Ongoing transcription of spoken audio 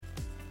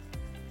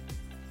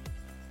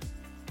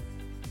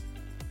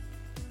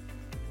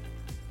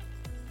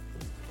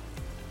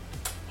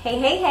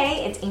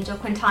Hey, it's Angel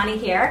Quintana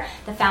here,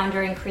 the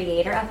founder and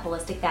creator of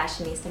Holistic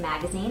Fashionista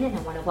Magazine, and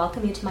I want to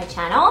welcome you to my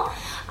channel.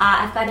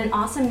 I've got an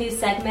awesome new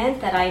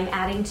segment that I'm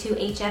adding to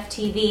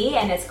HFTV,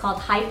 and it's called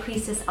High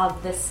Priestess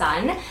of the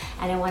Sun,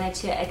 and I wanted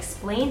to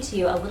explain to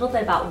you a little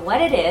bit about what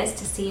it is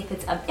to see if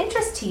it's of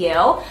interest to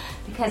you,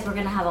 because we're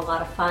going to have a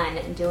lot of fun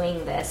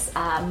doing this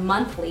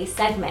monthly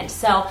segment.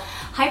 So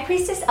High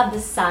Priestess of the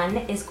Sun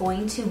is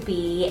going to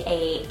be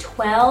a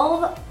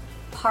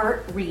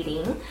 12-part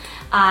reading,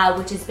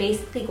 which is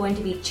basically going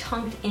to be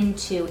chunked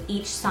into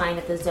each sign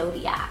of the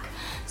zodiac.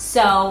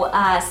 So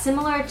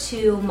similar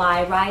to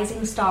my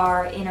Rising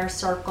Star Inner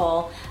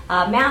Circle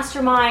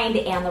Mastermind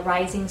and the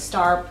Rising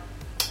Star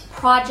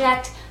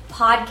Project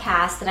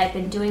podcast that I've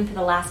been doing for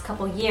the last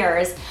couple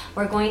years,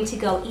 we're going to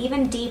go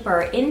even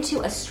deeper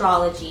into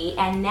astrology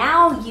and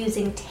now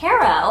using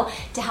tarot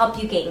to help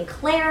you gain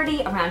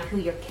clarity around who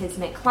your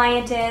Kismet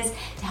client is,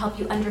 to help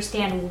you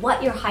understand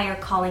what your higher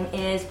calling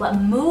is, what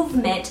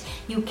movement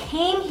you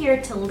came here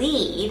to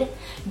lead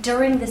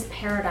during this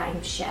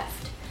paradigm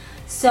shift.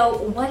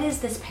 So what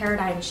is this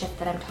paradigm shift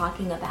that I'm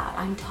talking about?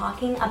 I'm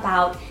talking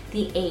about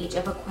the age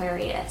of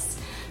Aquarius.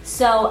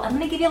 So I'm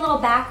going to give you a little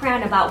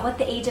background about what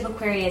the age of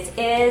Aquarius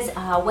is,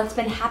 what's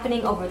been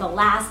happening over the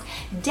last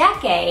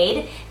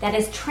decade that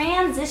is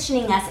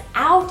transitioning us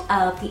out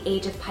of the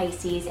age of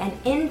Pisces and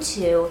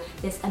into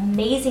this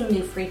amazing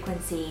new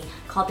frequency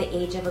called the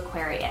age of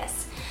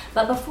Aquarius.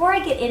 But before I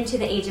get into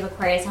the age of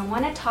Aquarius, I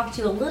want to talk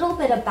to you a little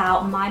bit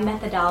about my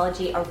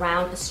methodology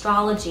around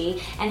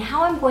astrology and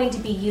how I'm going to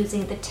be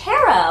using the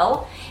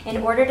tarot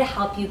in order to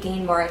help you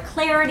gain more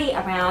clarity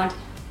around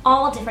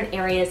all different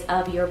areas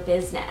of your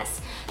business.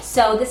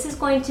 So this is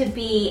going to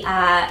be,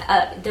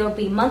 there will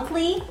be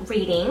monthly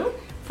reading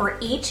for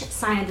each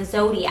sign of the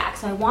zodiac.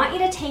 So I want you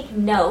to take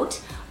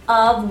note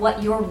of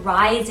what your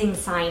rising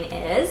sign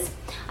is.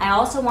 I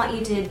also want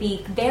you to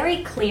be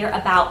very clear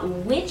about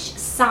which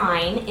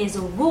sign is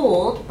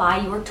ruled by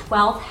your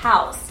 12th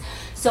house.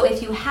 So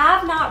if you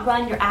have not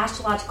run your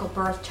astrological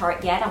birth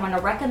chart yet, I want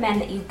to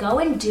recommend that you go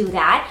and do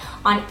that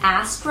on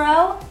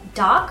astro.com.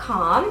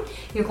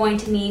 You're going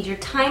to need your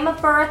time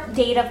of birth,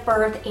 date of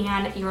birth,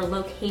 and your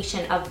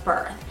location of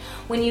birth.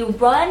 When you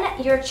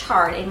run your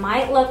chart, it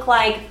might look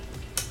like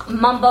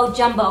mumbo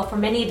jumbo for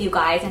many of you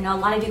guys. I know a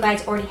lot of you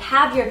guys already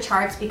have your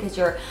charts because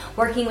you're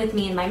working with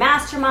me in my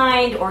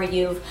mastermind, or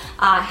you've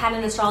had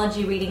an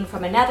astrology reading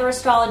from another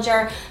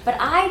astrologer, but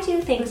I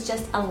do things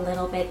just a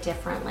little bit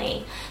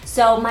differently.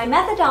 So my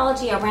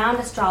methodology around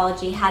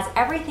astrology has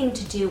everything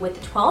to do with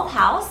the 12th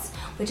house,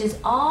 which is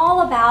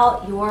all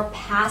about your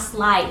past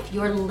life,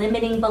 your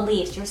limiting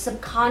beliefs, your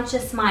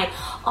subconscious mind,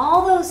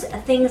 all those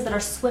things that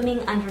are swimming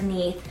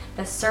underneath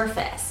the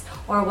surface,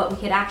 or what we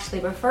could actually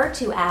refer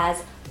to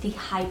as the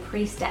High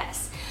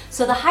Priestess.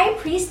 So the High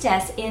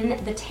Priestess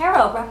in the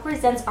tarot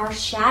represents our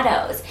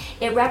shadows.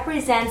 It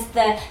represents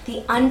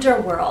the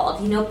underworld,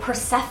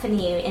 Persephone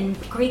in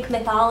Greek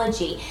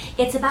mythology.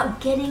 It's about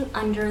getting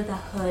under the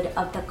hood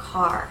of the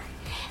car.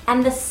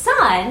 And the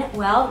sun,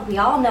 well, we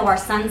all know our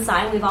sun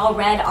sign. We've all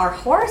read our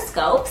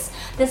horoscopes.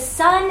 The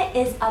sun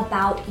is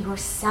about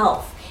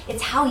yourself.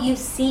 It's how you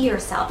see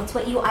yourself. It's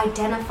what you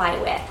identify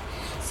with.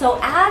 So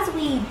as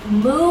we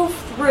move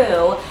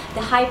through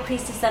the High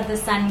Priestess of the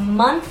Sun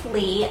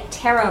monthly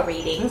tarot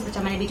readings, which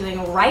I'm going to be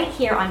doing right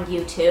here on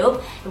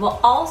YouTube, it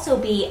will also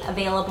be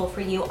available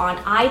for you on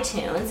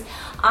iTunes.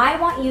 I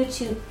want you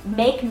to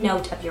make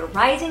note of your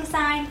rising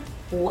sign,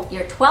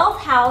 your 12th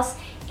house,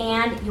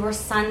 and your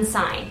sun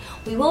sign.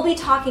 We will be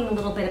talking a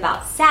little bit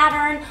about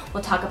Saturn,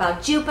 we'll talk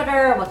about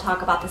Jupiter, we'll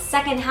talk about the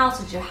second house,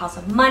 which is your house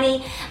of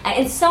money,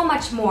 and so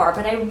much more.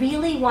 But I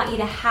really want you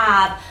to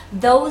have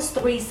those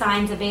three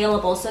signs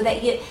available so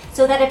that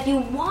if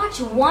you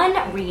watch one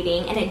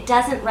reading and it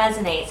doesn't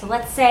resonate, so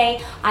let's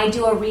say I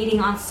do a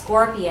reading on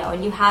Scorpio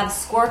and you have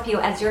Scorpio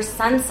as your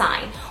sun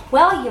sign,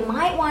 well, you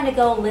might want to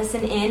go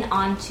listen in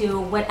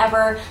onto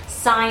whatever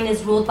sign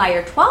is ruled by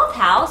your 12th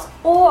house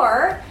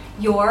or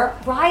your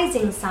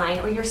rising sign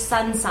or your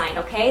sun sign,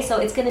 okay? So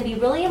it's going to be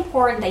really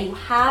important that you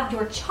have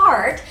your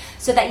chart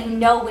so that you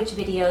know which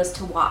videos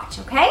to watch,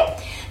 okay?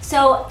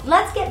 So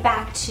let's get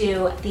back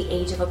to the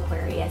age of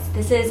Aquarius.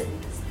 This is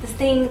the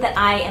thing that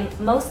I am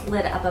most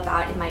lit up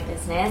about in my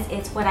business.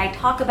 It's what I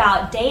talk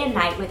about day and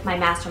night with my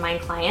mastermind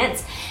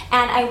clients,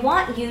 and I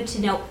want you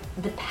to know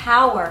the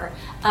power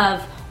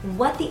of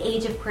what the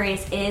age of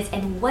Aquarius is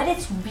and what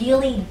it's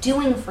really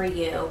doing for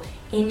you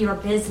in your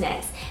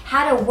business,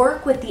 how to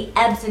work with the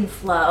ebbs and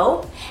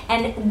flow,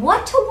 and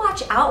what to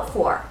watch out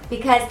for.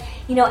 Because,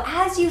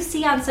 as you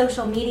see on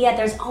social media,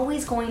 there's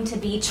always going to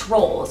be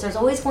trolls. There's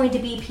always going to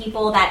be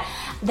people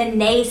the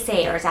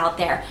naysayers out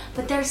there.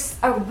 But there's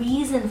a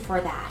reason for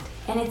that,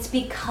 and it's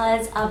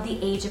because of the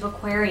age of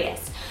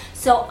Aquarius.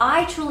 So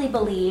I truly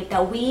believe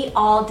that we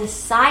all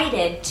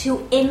decided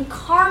to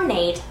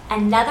incarnate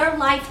another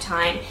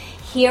lifetime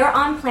here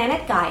on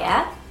planet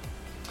Gaia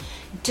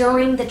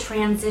during the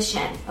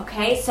transition,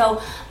 okay?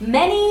 So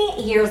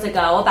many years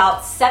ago,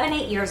 about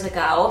 7-8 years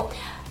ago,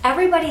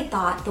 everybody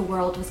thought the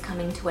world was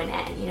coming to an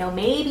end. You know,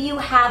 maybe you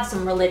have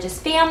some religious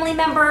family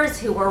members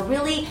who were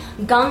really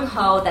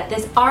gung-ho that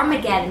this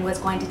Armageddon was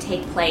going to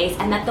take place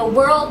and that the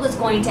world was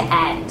going to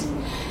end.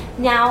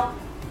 Now,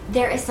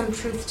 there is some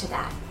truth to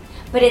that,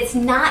 but it's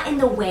not in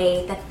the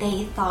way that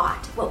they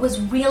thought. What was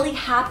really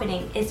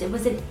happening is it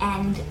was an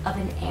end of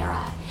an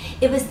era.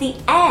 It was the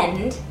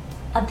end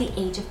of the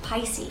age of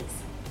Pisces.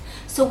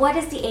 So what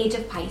is the age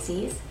of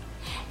Pisces?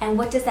 And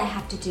what does that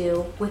have to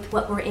do with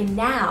what we're in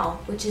now,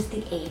 which is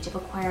the age of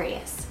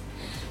Aquarius?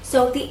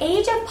 So the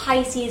age of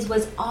Pisces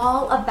was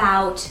all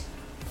about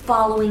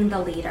following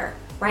the leader,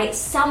 right?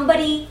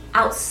 Somebody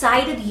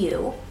outside of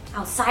you,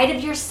 outside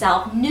of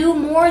yourself, knew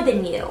more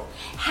than you,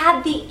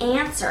 had the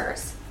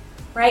answers,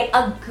 right?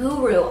 A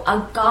guru,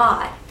 a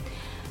god.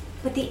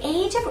 But the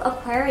age of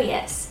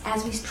Aquarius,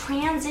 as we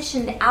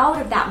transitioned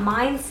out of that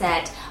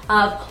mindset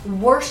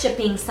of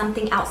worshiping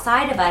something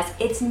outside of us,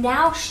 it's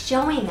now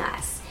showing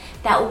us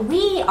that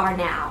we are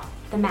now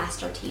the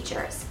master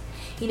teachers.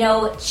 You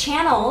know,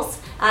 channels,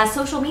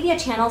 social media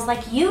channels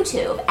like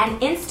YouTube and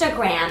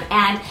Instagram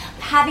and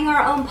having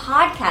our own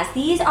podcast,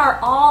 these are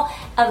all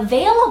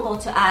available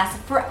to us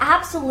for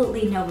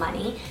absolutely no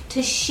money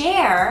to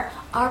share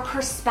our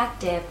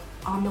perspective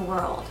on the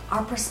world,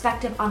 our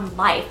perspective on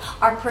life,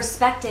 our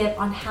perspective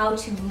on how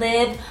to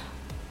live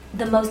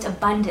the most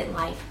abundant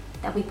life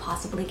that we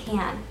possibly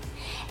can.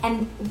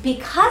 And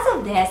because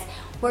of this,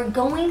 we're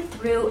going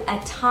through a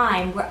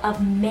time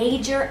of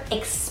major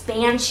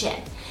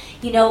expansion.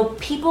 You know,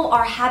 people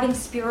are having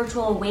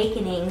spiritual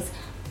awakenings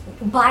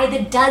by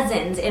the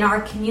dozens in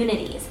our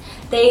communities.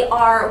 They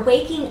are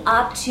waking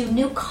up to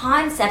new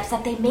concepts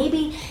that they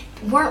maybe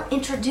weren't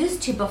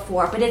introduced to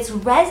before, but it's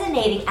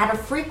resonating at a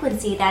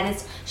frequency that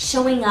is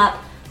showing up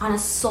on a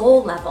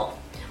soul level,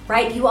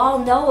 right? You all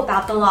know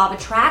about the law of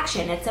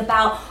attraction. It's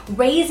about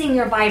raising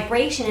your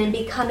vibration and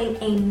becoming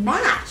a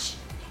match,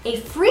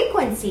 a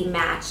frequency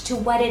match to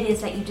what it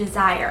is that you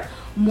desire.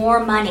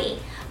 More money,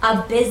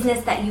 a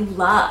business that you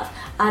love,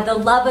 the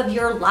love of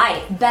your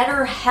life,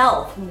 better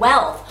health,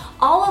 wealth,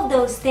 all of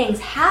those things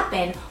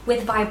happen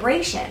with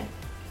vibration.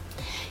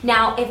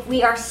 Now, if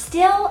we are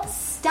still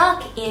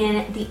stuck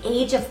in the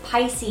age of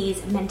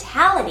Pisces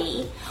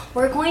mentality,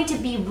 we're going to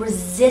be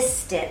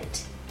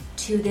resistant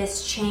to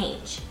this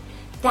change.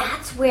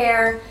 That's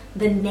where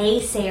the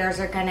naysayers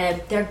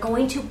they're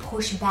going to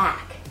push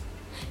back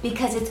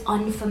because it's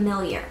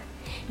unfamiliar.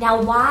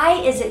 Now,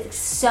 why is it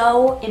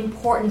so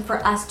important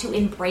for us to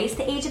embrace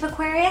the age of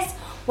Aquarius?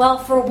 Well,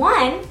 for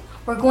one,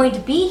 we're going to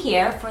be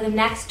here for the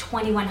next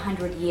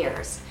 2100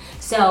 years.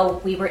 So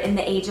we were in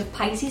the age of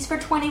Pisces for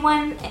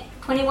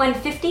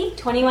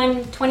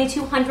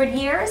 2200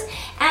 years,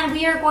 and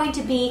we are going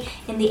to be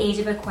in the age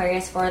of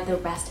Aquarius for the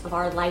rest of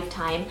our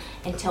lifetime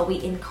until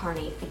we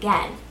incarnate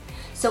again.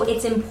 So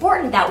it's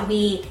important that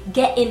we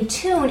get in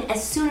tune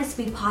as soon as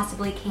we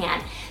possibly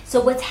can.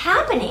 So what's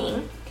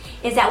happening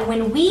is that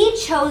when we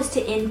chose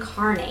to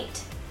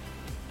incarnate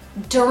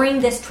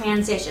during this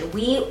transition,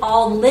 we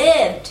all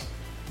lived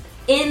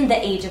in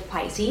the age of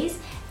Pisces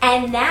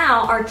and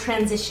now are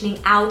transitioning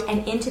out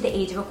and into the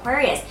age of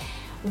Aquarius.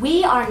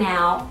 We are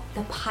now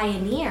the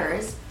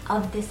pioneers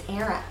of this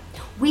era.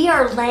 We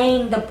are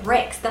laying the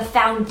bricks, the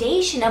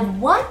foundation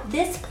of what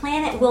this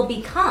planet will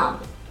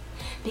become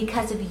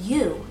because of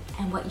you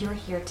and what you're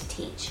here to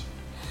teach.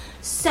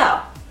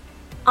 So,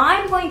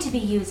 I'm going to be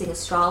using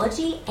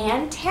astrology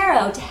and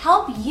tarot to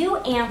help you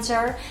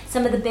answer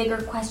some of the bigger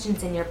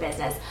questions in your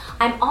business.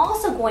 I'm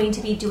also going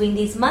to be doing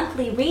these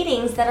monthly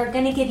readings that are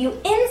going to give you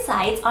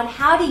insights on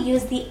how to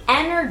use the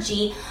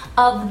energy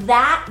of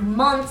that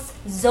month's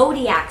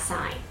zodiac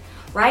sign,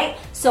 right?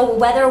 So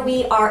whether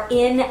we are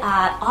in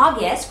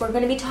August, we're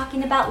going to be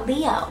talking about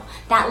Leo,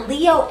 that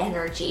Leo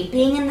energy,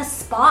 being in the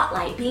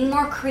spotlight, being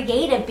more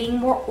creative, being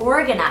more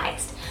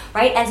organized.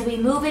 Right? As we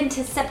move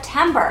into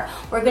September,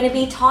 we're going to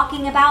be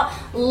talking about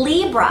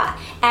Libra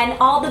and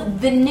all the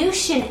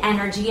Venusian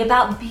energy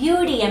about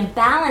beauty and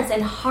balance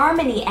and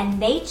harmony and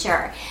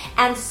nature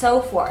and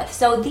so forth.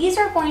 So these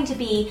are going to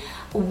be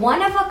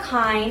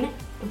one-of-a-kind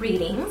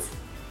readings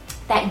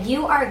that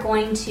you are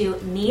going to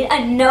need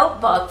a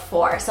notebook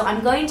for. So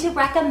I'm going to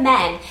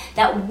recommend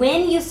that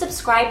when you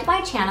subscribe to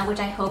my channel, which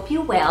I hope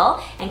you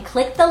will, and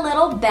click the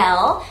little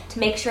bell to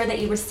make sure that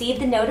you receive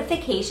the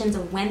notifications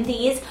of when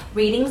these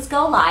readings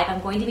go live.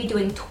 I'm going to be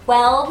doing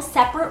 12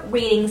 separate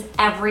readings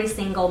every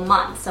single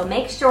month. So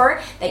make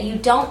sure that you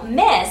don't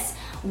miss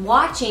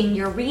watching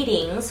your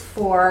readings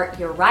for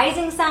your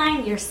rising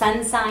sign, your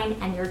sun sign,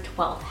 and your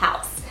 12th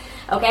house.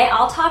 Okay,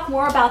 I'll talk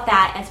more about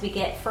that as we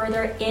get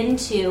further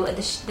into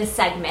this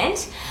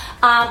segment.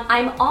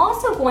 I'm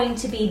also going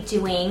to be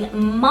doing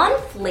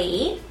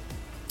monthly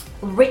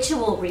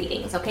ritual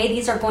readings, okay?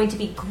 These are going to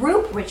be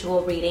group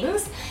ritual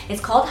readings.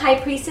 It's called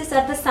High Priestess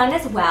of the Sun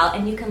as well,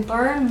 and you can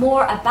learn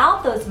more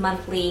about those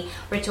monthly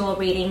ritual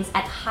readings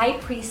at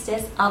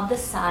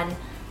highpriestessofthesun.com.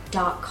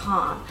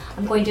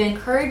 I'm going to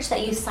encourage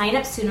that you sign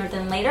up sooner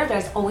than later.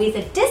 There's always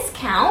a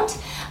discount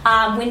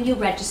when you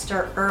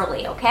register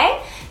early,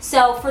 okay?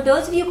 So for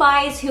those of you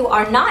guys who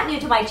are not new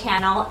to my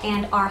channel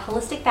and are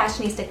Holistic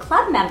Fashionista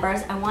Club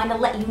members, I want to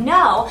let you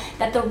know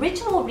that the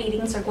ritual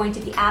readings are going to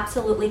be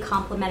absolutely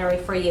complimentary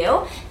for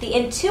you. The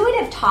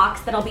intuitive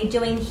talks that I'll be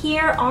doing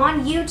here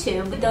on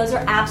YouTube, those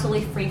are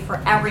absolutely free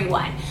for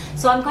everyone.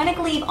 So I'm going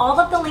to leave all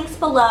of the links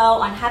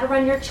below on how to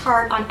run your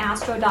chart on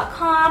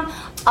astro.com.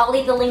 I'll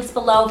leave the links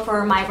below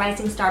for my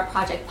Rising Star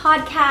Project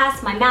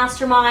podcast, my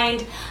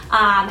mastermind,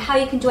 how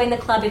you can join the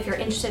club if you're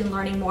interested in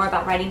learning more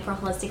about writing for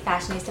Holistic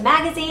Fashionista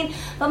magazine.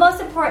 But most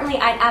importantly,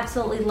 I'd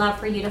absolutely love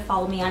for you to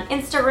follow me on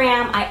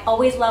Instagram. I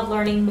always love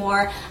learning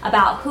more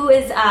about who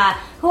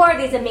are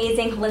these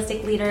amazing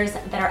holistic leaders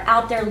that are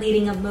out there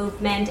leading a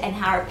movement and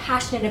how are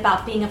passionate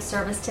about being of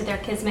service to their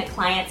Kismet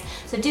clients.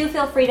 So do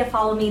feel free to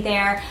follow me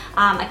there.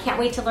 I can't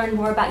wait to learn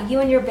more about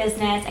you and your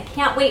business. I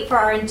can't wait for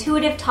our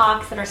intuitive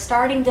talks that are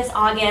starting this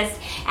August.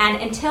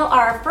 And until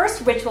our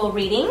first ritual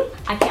reading,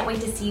 I can't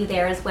wait to see you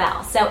there as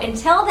well. So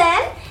until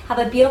then, have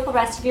a beautiful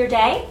rest of your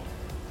day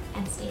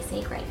and stay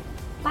sacred.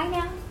 Bye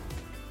now.